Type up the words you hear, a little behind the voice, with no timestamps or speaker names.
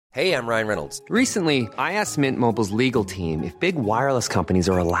Hey, I'm Ryan Reynolds. Recently, I asked Mint Mobile's legal team if big wireless companies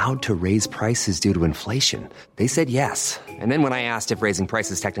are allowed to raise prices due to inflation. They said yes. And then when I asked if raising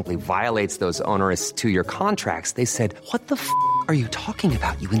prices technically violates those onerous two-year contracts, they said, "What the f*** are you talking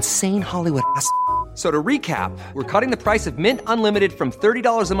about, you insane Hollywood ass?" So to recap, we're cutting the price of Mint Unlimited from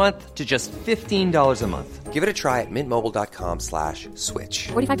 $30 a month to just $15 a month. Give it a try at mintmobile.com/switch.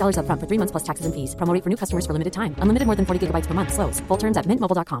 $45 up front for 3 months plus taxes and fees. Promo rate for new customers for limited time. Unlimited more than 40 gigabytes per month. Slows full terms at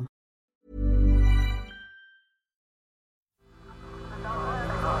mintmobile.com.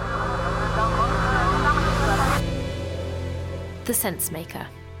 The Sense Maker.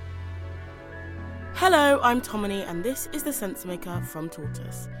 Hello, I'm Tomini, and this is The Sense Maker from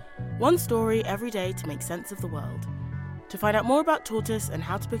Tortoise. One story every day to make sense of the world. To find out more about Tortoise and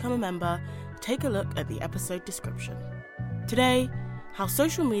how to become a member, take a look at the episode description. Today, how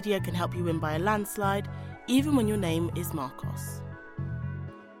social media can help you win by a landslide, even when your name is Marcos.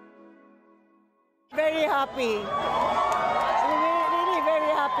 Very happy. Really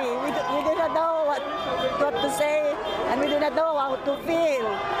very happy. We do not know what to say, and we do not know how to feel.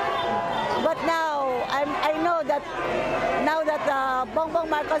 But now, I know that now that Bongbong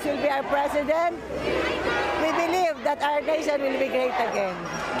Marcos will be our president, we believe that our nation will be great again.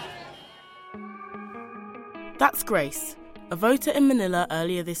 That's Grace, a voter in Manila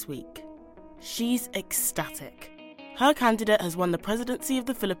earlier this week. She's ecstatic. Her candidate has won the presidency of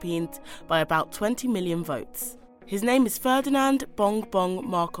the Philippines by about 20 million votes. His name is Ferdinand Bongbong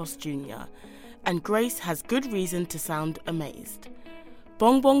Marcos Jr., and Grace has good reason to sound amazed.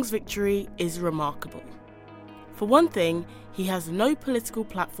 Bongbong's victory is remarkable. For one thing, he has no political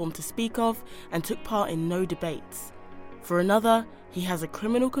platform to speak of and took part in no debates. For another, he has a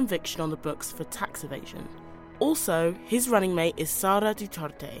criminal conviction on the books for tax evasion. Also, his running mate is Sara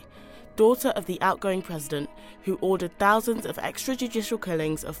Duterte, daughter of the outgoing president, who ordered thousands of extrajudicial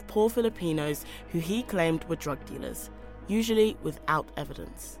killings of poor Filipinos who he claimed were drug dealers, usually without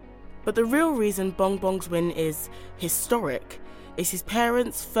evidence. But the real reason Bongbong's win is historic is his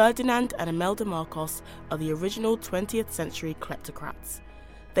parents, Ferdinand and Imelda Marcos, are the original 20th century kleptocrats.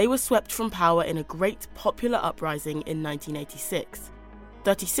 They were swept from power in a great popular uprising in 1986.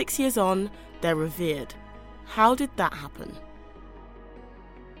 36 years on, they're revered. How did that happen?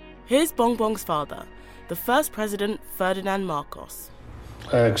 Here's Bongbong's father, the first president, Ferdinand Marcos.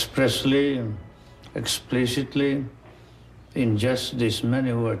 Expressly, explicitly, in just these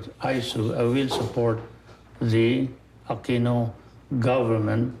many words, I will support the Aquino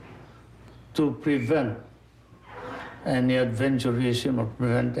government to prevent any adventurism or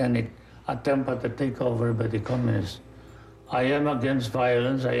prevent any attempt at a takeover by the communists. I am against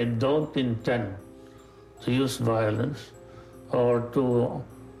violence. I don't intend to use violence or to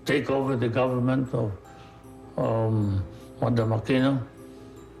take over the government of Madam Aquino.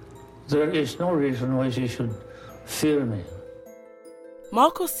 There is no reason why she should fear me.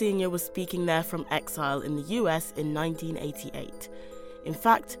 Marcos Sr. was speaking there from exile in the US in 1988. In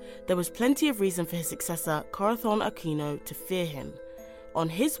fact, there was plenty of reason for his successor, Corazon Aquino, to fear him. On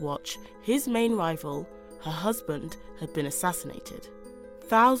his watch, his main rival, her husband, had been assassinated.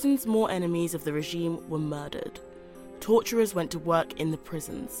 Thousands more enemies of the regime were murdered. Torturers went to work in the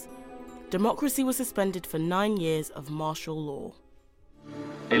prisons. Democracy was suspended for 9 years of martial law.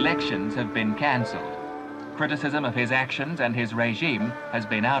 Elections have been cancelled. Criticism of his actions and his regime has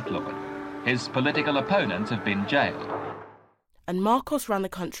been outlawed. His political opponents have been jailed. And Marcos ran the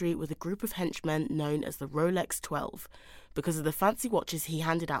country with a group of henchmen known as the Rolex 12 because of the fancy watches he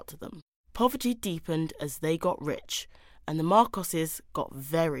handed out to them. Poverty deepened as they got rich, and the Marcoses got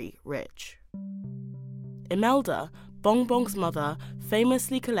very rich. Imelda, Bongbong's mother,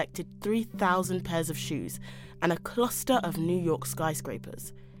 famously collected 3,000 pairs of shoes and a cluster of New York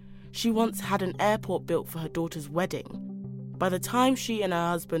skyscrapers. She once had an airport built for her daughter's wedding. By the time she and her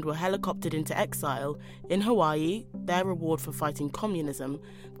husband were helicoptered into exile, in Hawaii, their reward for fighting communism,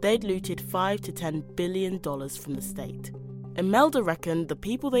 they'd looted $5 to $10 billion from the state. Imelda reckoned the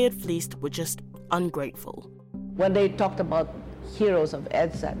people they had fleeced were just ungrateful. When they talked about heroes of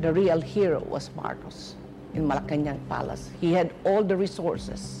EDSA, the real hero was Marcos in Malacanang Palace. He had all the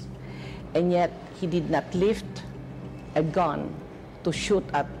resources, and yet he did not lift a gun to shoot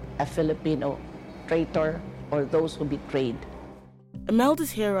at a Filipino traitor or those who betrayed.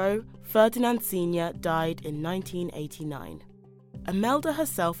 Imelda's hero, Ferdinand Sr., died in 1989. Imelda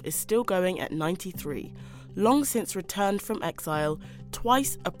herself is still going at 93, long since returned from exile,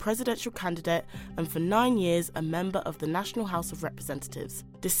 twice a presidential candidate, and for 9 years a member of the National House of Representatives,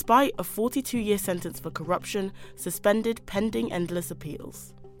 despite a 42-year sentence for corruption suspended pending endless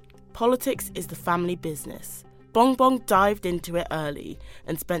appeals. Politics is the family business. Bongbong dived into it early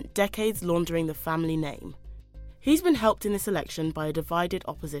and spent decades laundering the family name. He's been helped in this election by a divided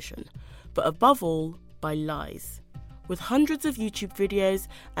opposition, but above all, by lies. With hundreds of YouTube videos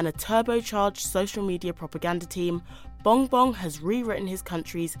and a turbocharged social media propaganda team, Bongbong has rewritten his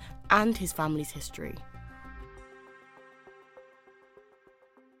country's and his family's history.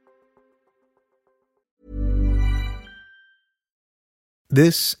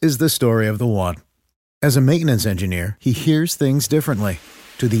 This is the story of the one. As a maintenance engineer, he hears things differently.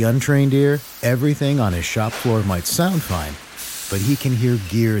 To the untrained ear, everything on his shop floor might sound fine, but he can hear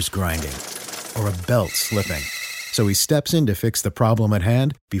gears grinding or a belt slipping. So he steps in to fix the problem at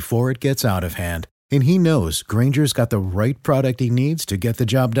hand before it gets out of hand. And he knows Grainger's got the right product he needs to get the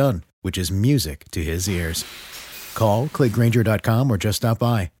job done, which is music to his ears. Call, click Grainger.com, or just stop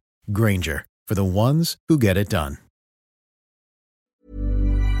by. Grainger, for the ones who get it done.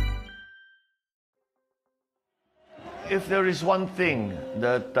 If there is one thing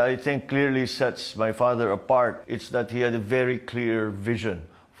that I think clearly sets my father apart, it's that he had a very clear vision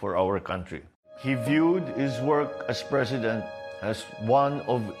for our country. He viewed his work as president as one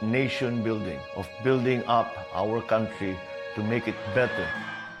of nation building, of building up our country to make it better.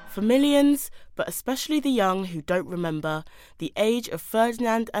 For millions, but especially the young who don't remember, the age of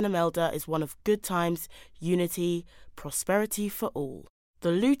Ferdinand and Imelda is one of good times, unity, prosperity for all. The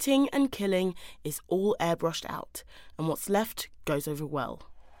looting and killing is all airbrushed out, and what's left goes over well.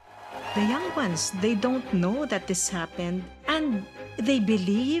 The young ones, they don't know that this happened, and they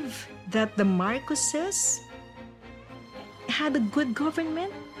believe that the Marcoses had a good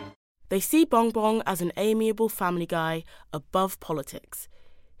government. They see Bongbong as an amiable family guy above politics.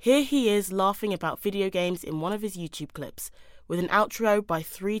 Here he is laughing about video games in one of his YouTube clips, with an outro by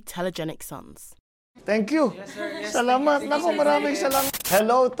 3 telegenic sons. Thank you. Yes, sir. Yes, salamat. Naku, maraming salamat.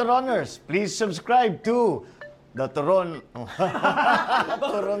 Hello, Toroners. Please subscribe to the Toron.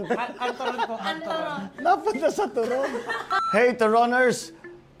 Toron. Napunta sa Toron. Hey, Toroners.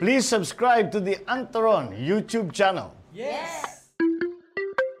 Please subscribe to the Antoron YouTube channel. Yes.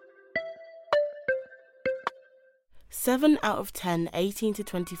 7 out of 10 18 to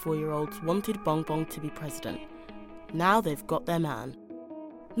 24-year-olds wanted Bongbong to be president. Now they've got their man.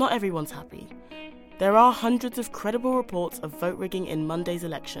 Not everyone's happy. There are hundreds of credible reports of vote rigging in Monday's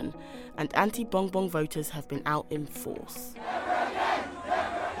election, and anti-Bongbong voters have been out in force.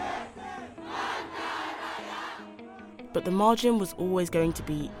 But the margin was always going to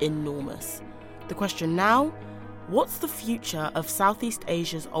be enormous. The question now, what's the future of Southeast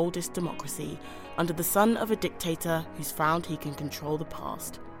Asia's oldest democracy under the son of a dictator who's found he can control the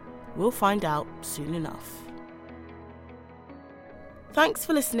past? We'll find out soon enough. Thanks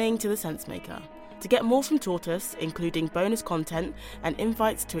for listening to The Sensemaker. To get more from Tortoise, including bonus content and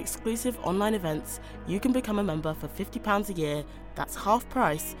invites to exclusive online events, you can become a member for £50 a year. That's half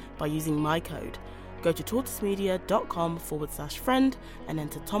price by using my code. Go to tortoisemedia.com/friend and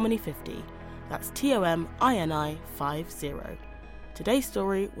enter Tomini50. That's TOMINI50. Today's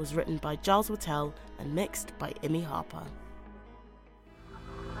story was written by Giles Wattell and mixed by Imi Harper.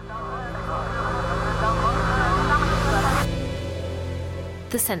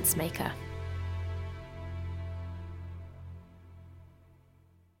 The Sensemaker.